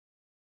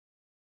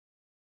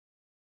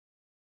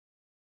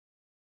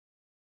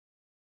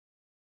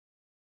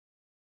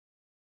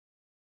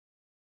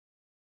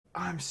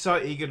I'm so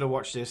eager to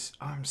watch this.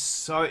 I'm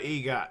so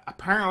eager.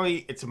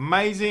 Apparently, it's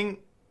amazing.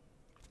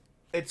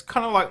 It's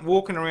kind of like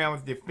walking around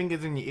with your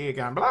fingers in your ear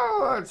going blah,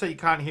 blah, blah, so you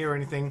can't hear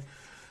anything.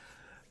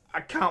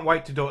 I can't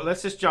wait to do it.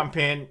 Let's just jump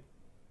in.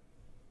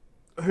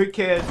 Who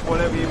cares?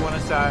 Whatever you want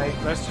to say.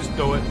 Let's just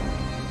do it.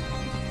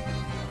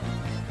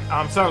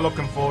 I'm so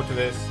looking forward to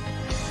this.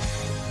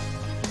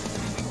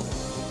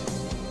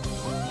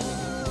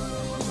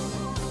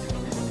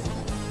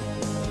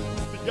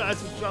 The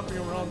guys are jumping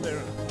around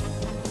there.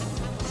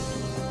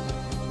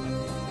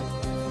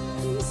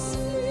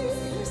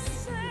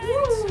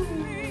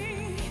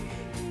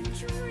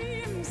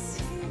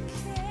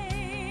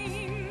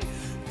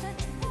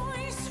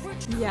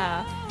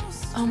 Yeah.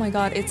 Oh my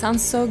god, it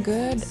sounds so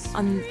good.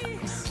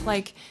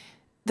 Like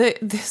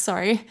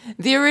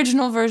the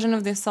original version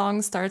of this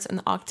song starts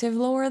an octave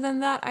lower than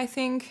that, I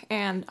think.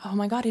 And oh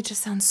my god, it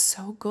just sounds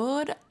so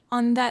good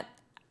on that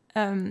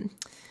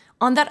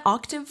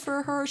octave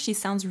for her. She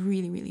sounds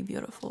really, really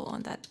beautiful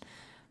on that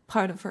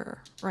part of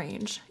her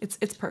range. It's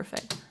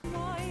perfect.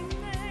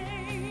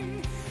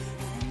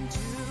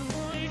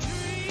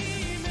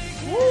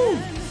 Woo!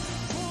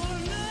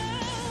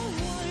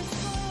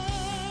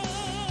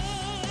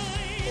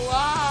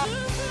 Wow.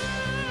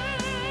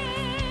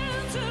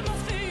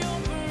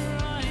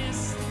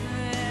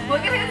 Look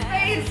at his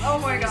face! Oh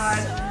my god.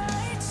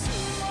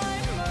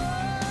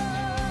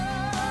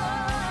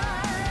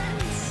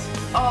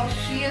 Oh,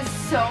 she is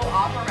so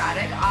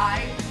operatic.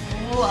 I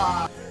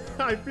love.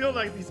 I feel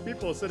like these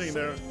people sitting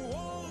there.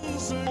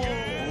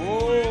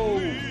 Whoa!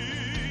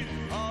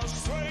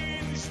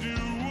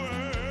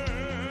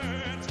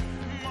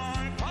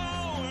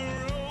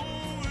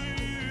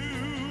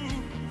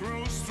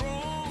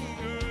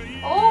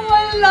 Oh,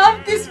 I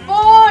love this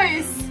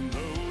voice!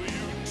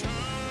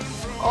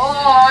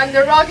 Oh, and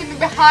the rocking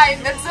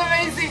behind. That's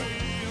amazing.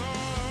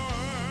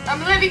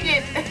 I'm living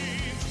it.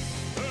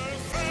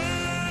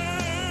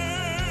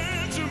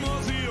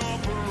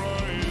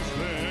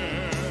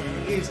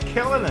 He's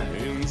killing it.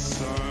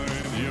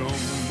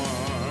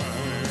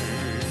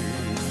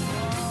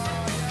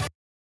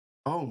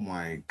 Oh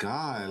my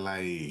god,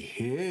 like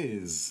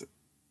his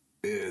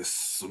is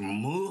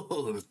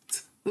smooth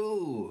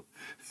too.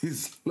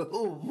 His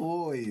low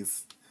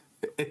voice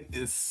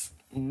is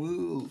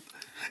smooth.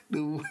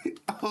 The way,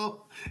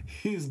 oh,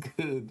 he's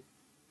good.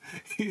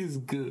 He's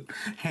good.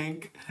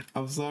 Hank,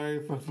 I'm sorry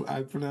if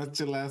I pronounced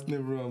your last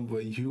name wrong,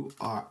 but you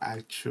are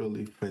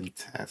actually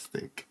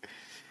fantastic.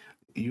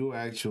 You're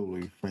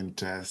actually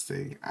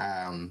fantastic.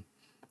 I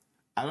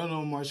don't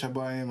know much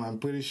about him. I'm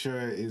pretty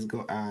sure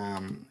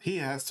he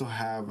has to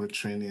have a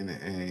training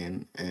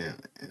in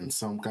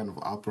some kind of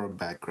opera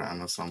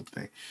background or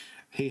something.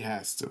 He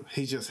has to.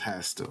 He just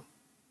has to.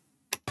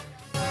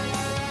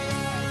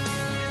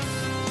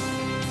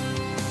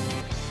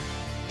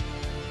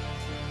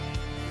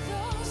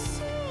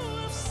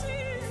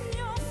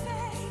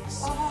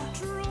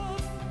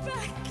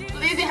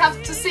 Please, you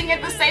have to sing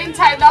at the same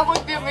time. That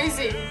would be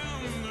amazing.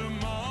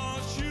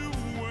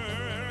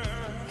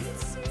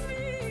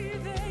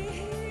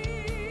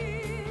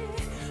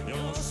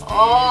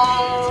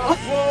 Oh!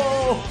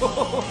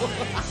 Whoa!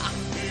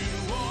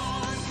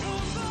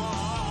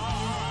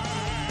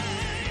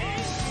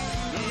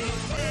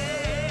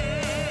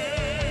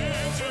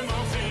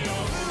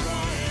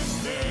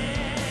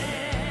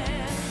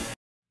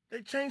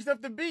 They changed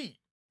up the beat.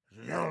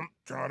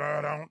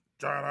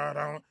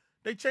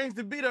 They changed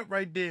the beat up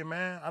right there,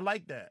 man. I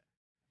like that.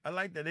 I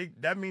like that.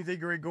 That means they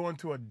go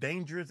into a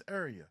dangerous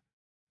area.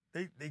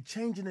 They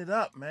changing it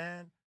up,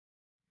 man.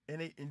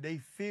 And they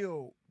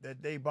feel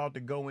that they about to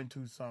go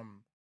into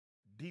some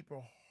deeper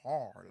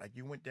horror. Like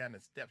you went down the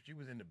steps. You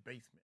was in the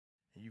basement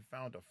and you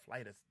found a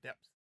flight of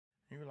steps.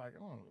 And you were like,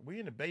 oh, we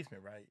in the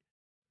basement, right?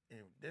 And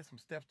there's some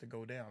steps to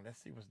go down.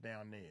 Let's see what's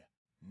down there.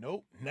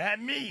 Nope,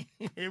 not me.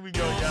 Here we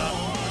go,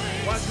 y'all.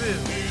 Watch this.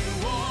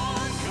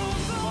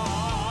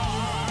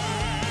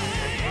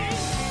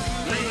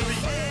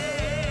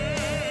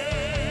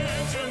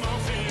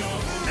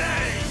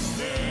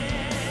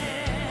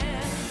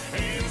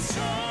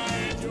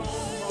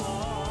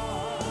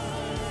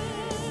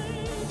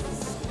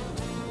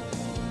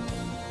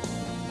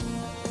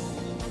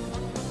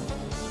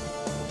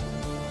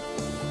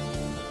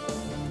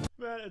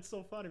 Man, it's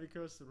so funny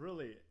because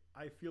really,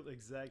 I feel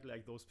exactly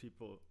like those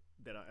people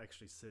that are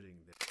actually sitting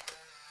there.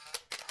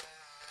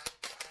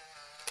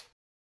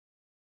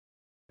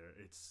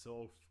 It's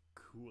so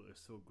cool,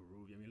 it's so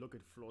groovy. I mean, look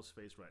at Flo's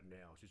face right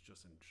now. She's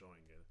just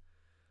enjoying it.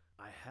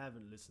 I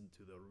haven't listened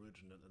to the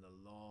original in a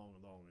long,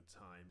 long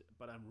time,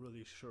 but I'm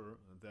really sure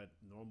that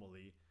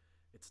normally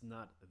it's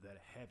not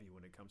that heavy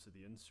when it comes to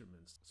the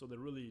instruments. So they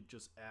really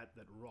just add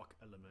that rock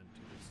element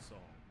to this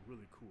song.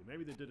 Really cool.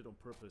 Maybe they did it on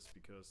purpose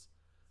because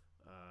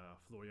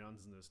Flo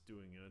Jansen is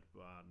doing it,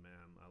 but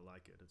man, I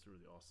like it. It's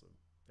really awesome.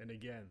 And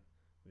again,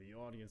 the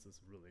audience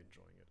is really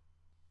enjoying it.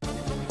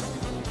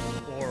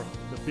 Or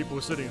the people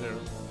sitting there.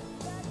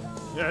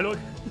 Yeah, look.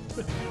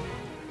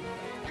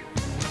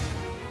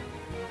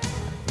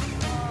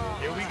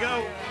 Here we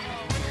go.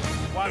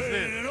 Watch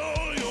this. In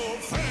all your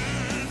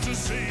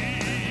fantasy.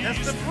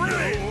 That's the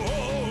bridge.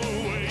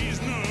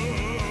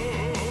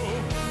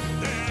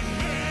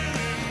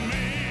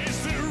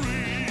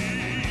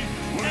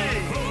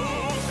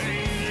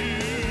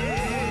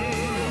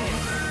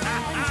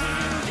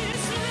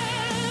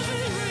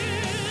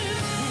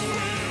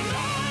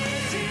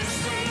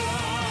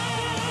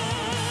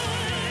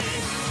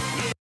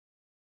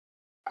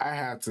 I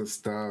had to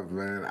stop,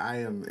 man.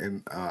 I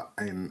am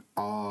in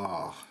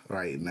awe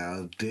right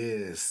now.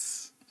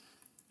 This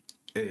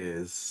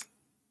is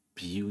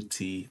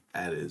beauty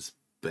at its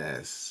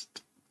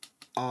best.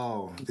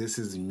 Oh, this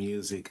is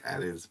music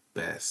at its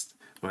best.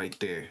 Right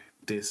there.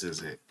 This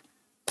is it.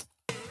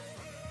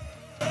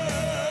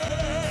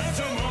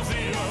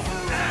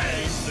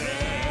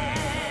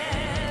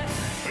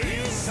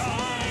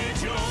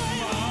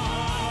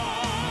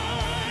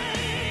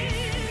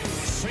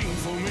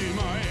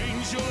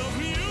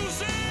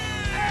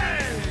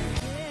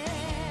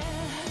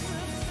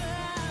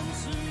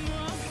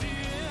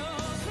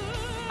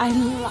 I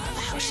love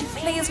how she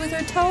plays with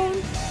her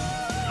tone.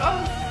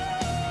 Oh,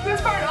 this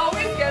part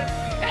always gets me.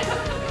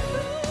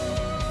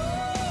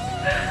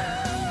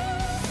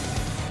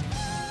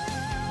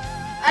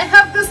 I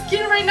have the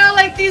skin right now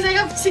like this. I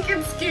have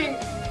chicken skin.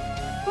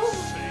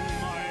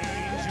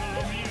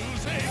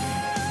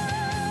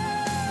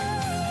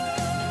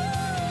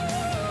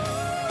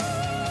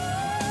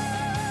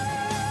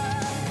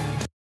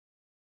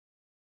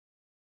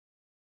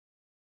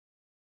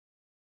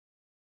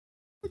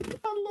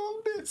 I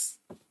love this.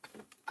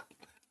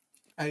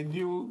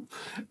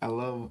 I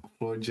love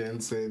Flo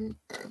Jansen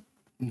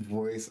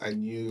voice. I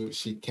knew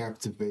she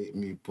captivate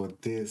me,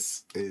 but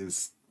this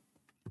is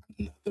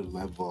another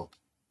level.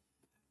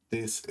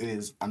 This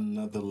is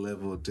another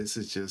level. This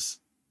is just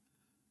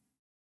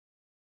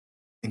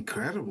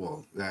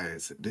incredible,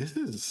 guys. This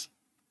is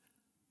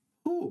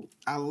ooh.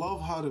 I love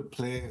how to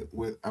play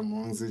with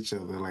amongst each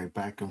other, like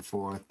back and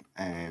forth,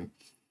 and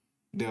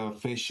the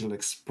facial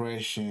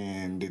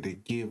expression that they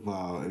give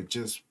out. It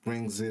just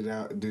brings it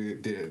out.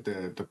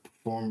 The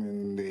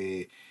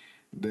performing,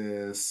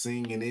 the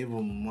singing,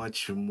 even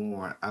much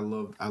more. I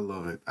love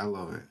it. I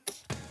love it.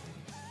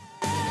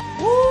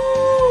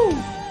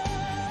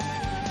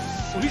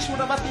 O ritmo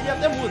da bateria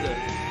até muda.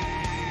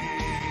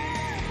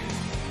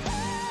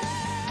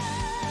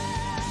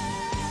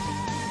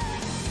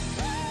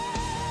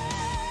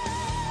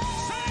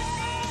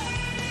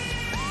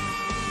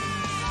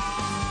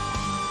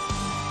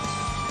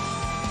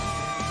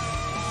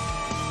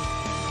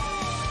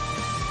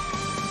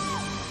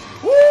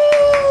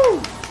 Uau!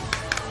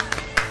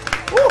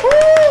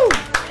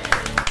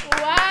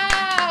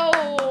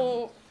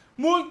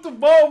 Muito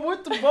bom,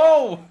 muito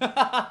bom.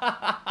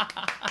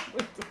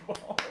 Muito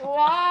bom.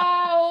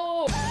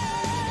 Uau!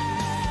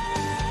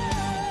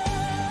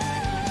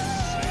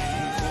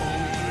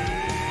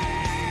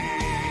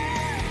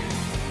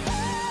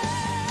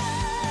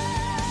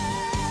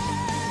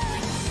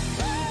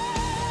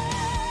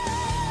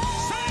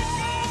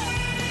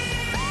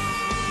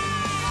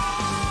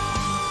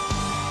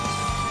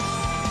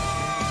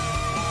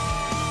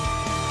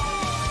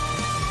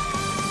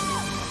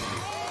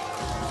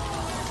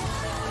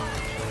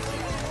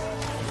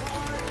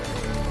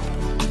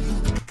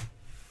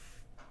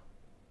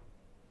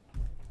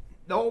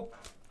 Nope.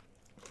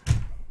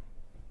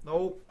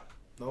 Nope.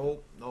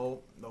 Nope.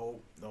 Nope.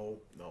 Nope.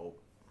 Nope. Nope.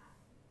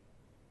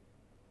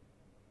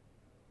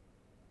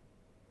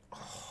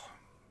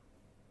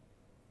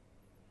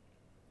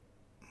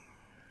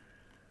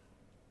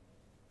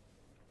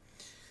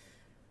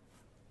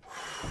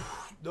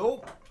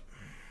 Nope.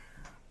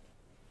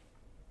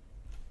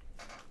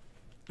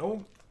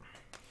 Nope.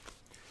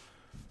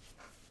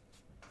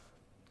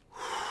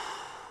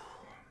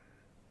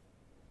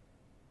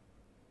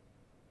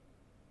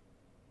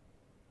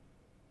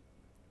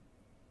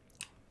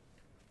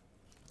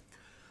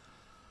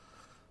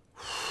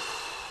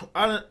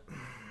 I don't.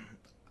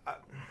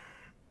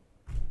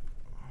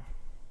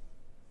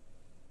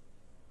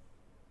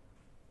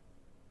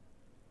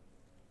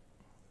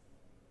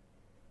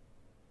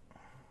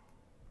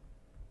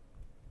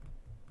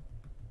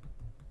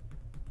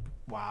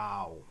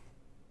 Wow.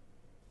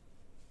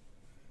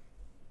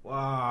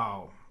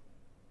 Wow.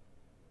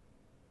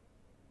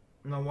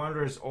 No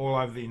wonder it's all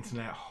over the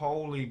internet.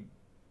 Holy.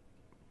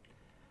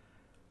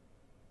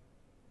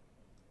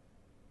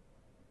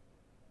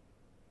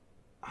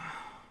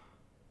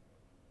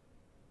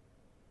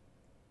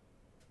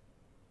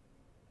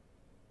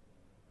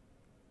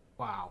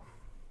 Wow.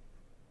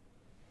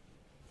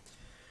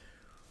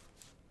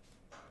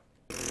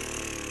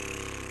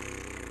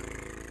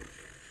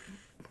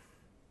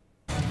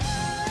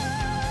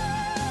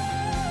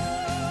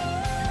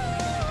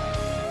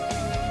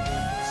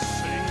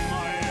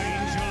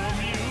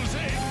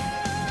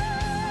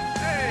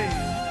 Hey!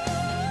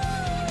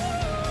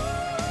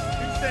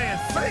 He's saying,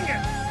 sing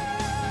it!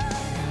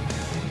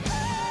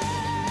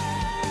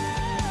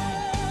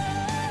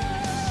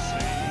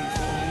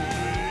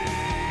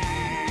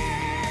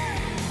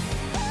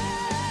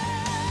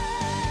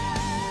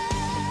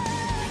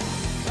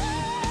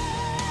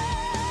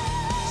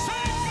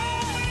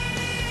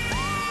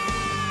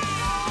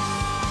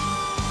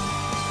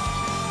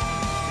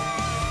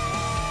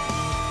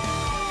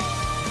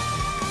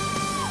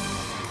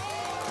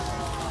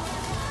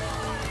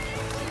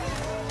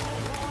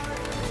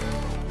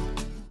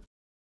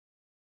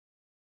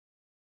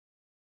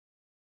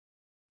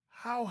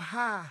 How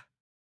high?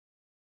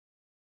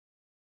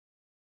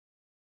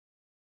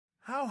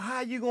 How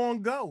high you gonna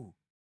go?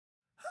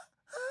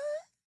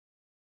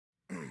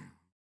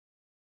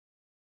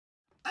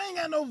 I ain't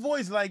got no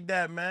voice like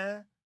that,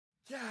 man.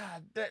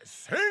 God, that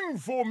sing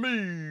for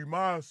me,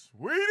 my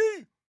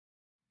sweetie,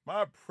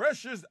 my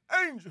precious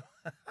angel.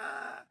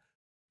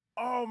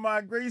 Oh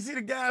my God! You see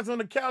the guys on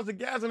the couch. The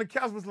guys on the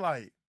couch was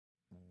like,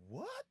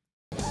 "What?"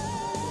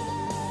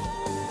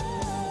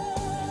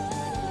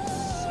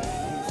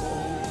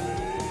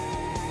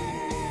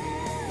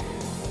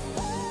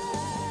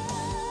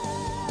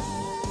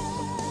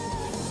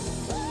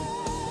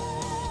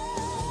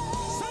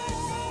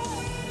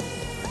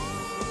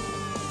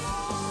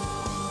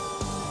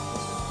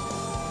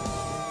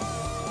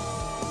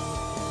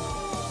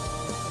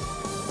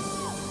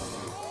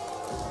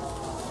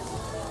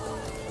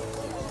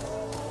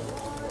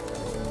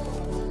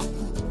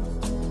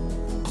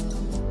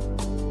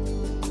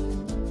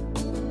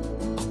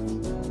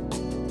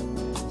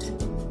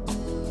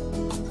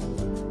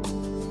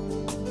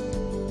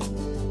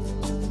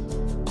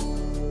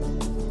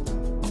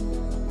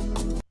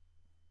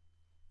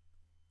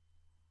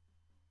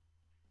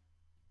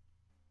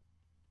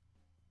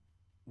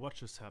 What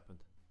just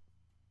happened?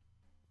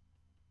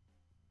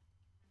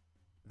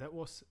 That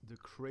was the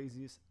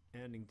craziest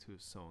ending to a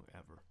song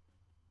ever.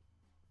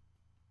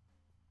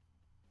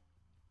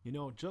 You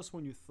know, just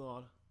when you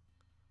thought,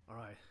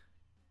 alright,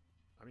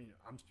 I mean,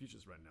 I'm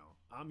speechless right now.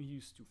 I'm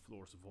used to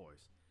Floor's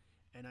voice.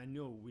 And I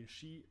know when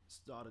she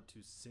started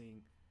to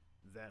sing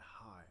that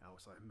high, I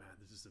was like, man,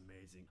 this is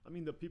amazing. I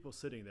mean, the people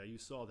sitting there, you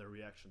saw their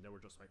reaction. They were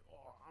just like,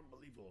 oh,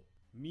 unbelievable.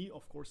 Me,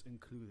 of course,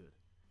 included.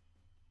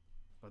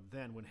 But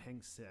then when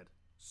Henk said,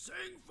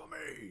 sing for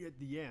me at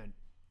the end,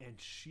 and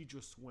she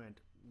just went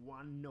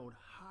one note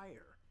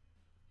higher,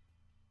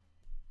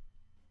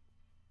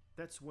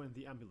 that's when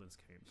the ambulance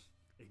came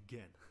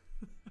again.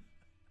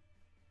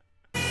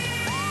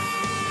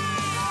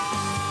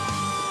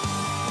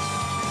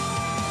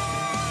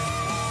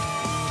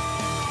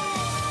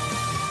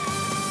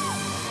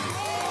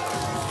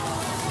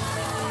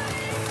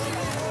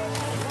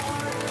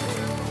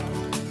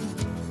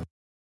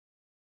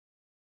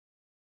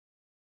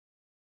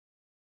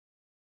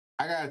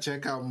 I gotta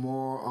check out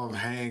more of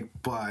Henk,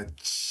 but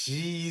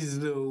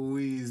jeez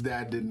Louise,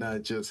 that did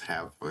not just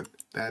happen.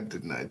 That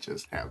did not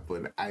just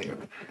happen. Oh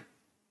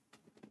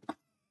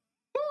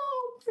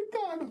my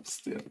God,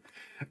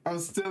 I'm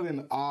still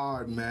in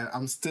awe, man.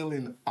 I'm still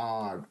in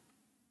awe.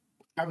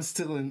 I'm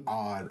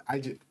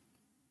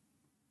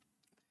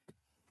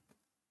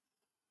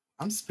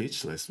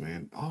speechless,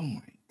 man. Oh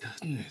my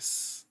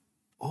goodness.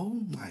 Oh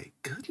my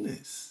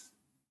goodness.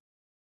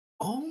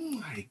 Oh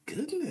my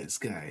goodness,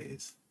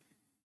 guys.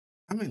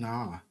 I'm in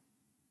awe.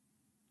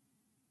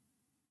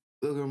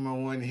 Look at my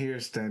one here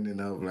standing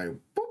up like,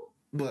 boop,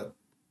 but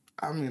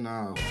I'm in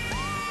awe.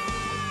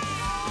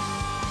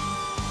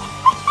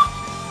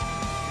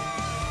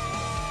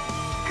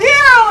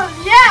 Girl,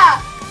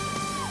 yeah!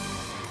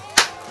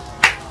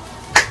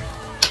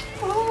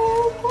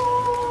 Oh,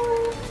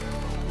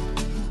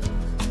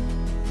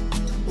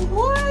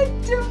 what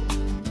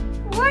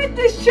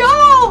the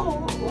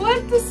show?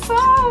 What the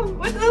song?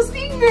 What the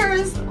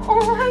singers?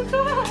 Oh my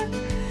God!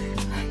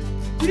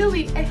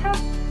 Really, I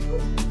have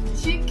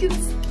chicken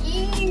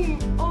skin.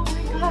 Oh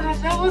my God,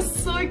 that was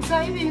so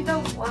exciting.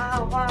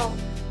 Wow.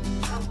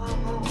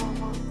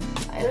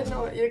 I don't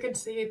know, you can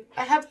see it.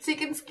 I have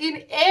chicken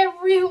skin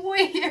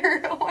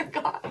everywhere. Oh my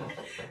God.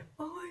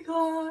 Oh my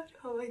God.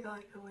 Oh my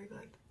God. Oh my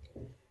God.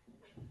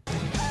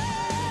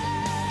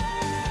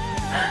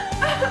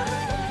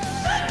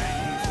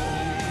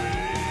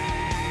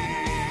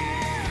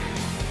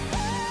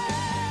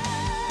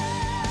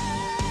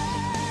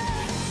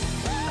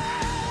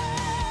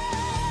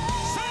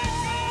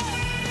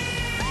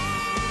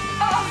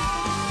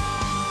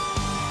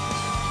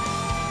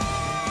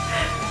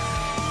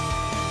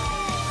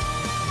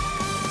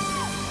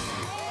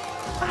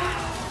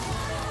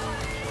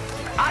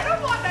 I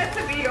don't want that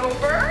to be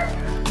over.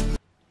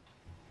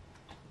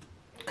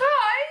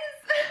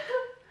 Guys!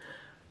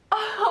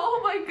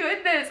 Oh my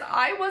goodness,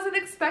 I wasn't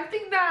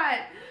expecting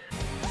that.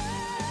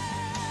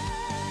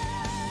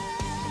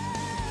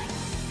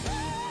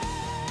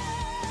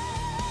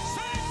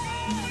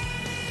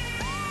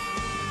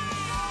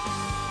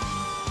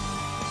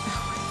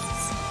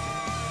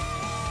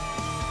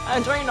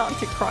 I'm trying not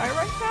to cry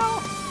right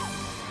now.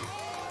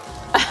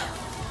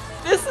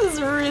 This is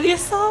really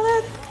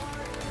solid.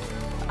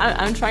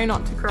 I'm trying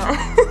not to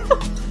cry.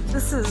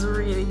 This is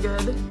really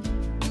good.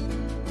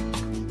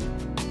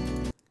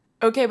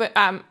 Okay, but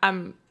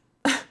I'm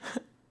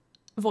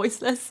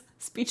voiceless,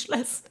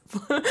 speechless.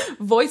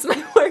 Voice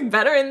might work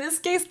better in this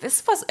case.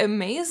 This was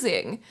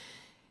amazing.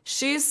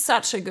 She's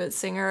such a good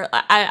singer.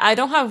 I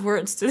don't have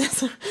words to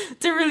this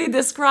to really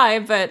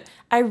describe, but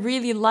I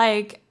really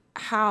like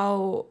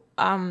how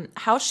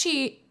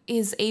she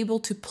is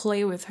able to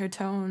play with her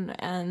tone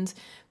and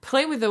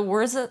play with the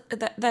words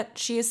that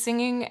she is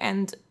singing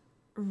and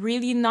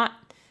really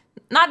not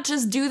not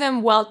just do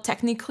them well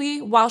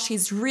technically, while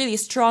she's really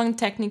strong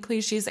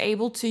technically, she's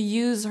able to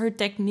use her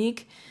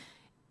technique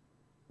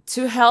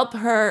to help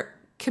her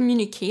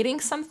communicating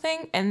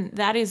something, and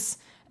that is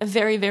a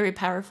very, very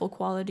powerful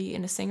quality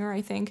in a singer,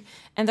 I think.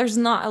 And there's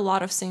not a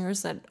lot of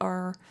singers that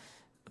are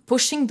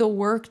pushing the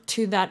work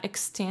to that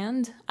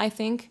extent, I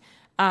think.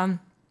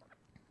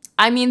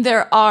 I mean,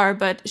 there are,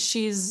 but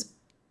she's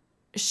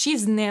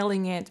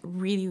nailing it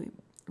really,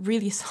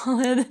 really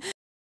solid.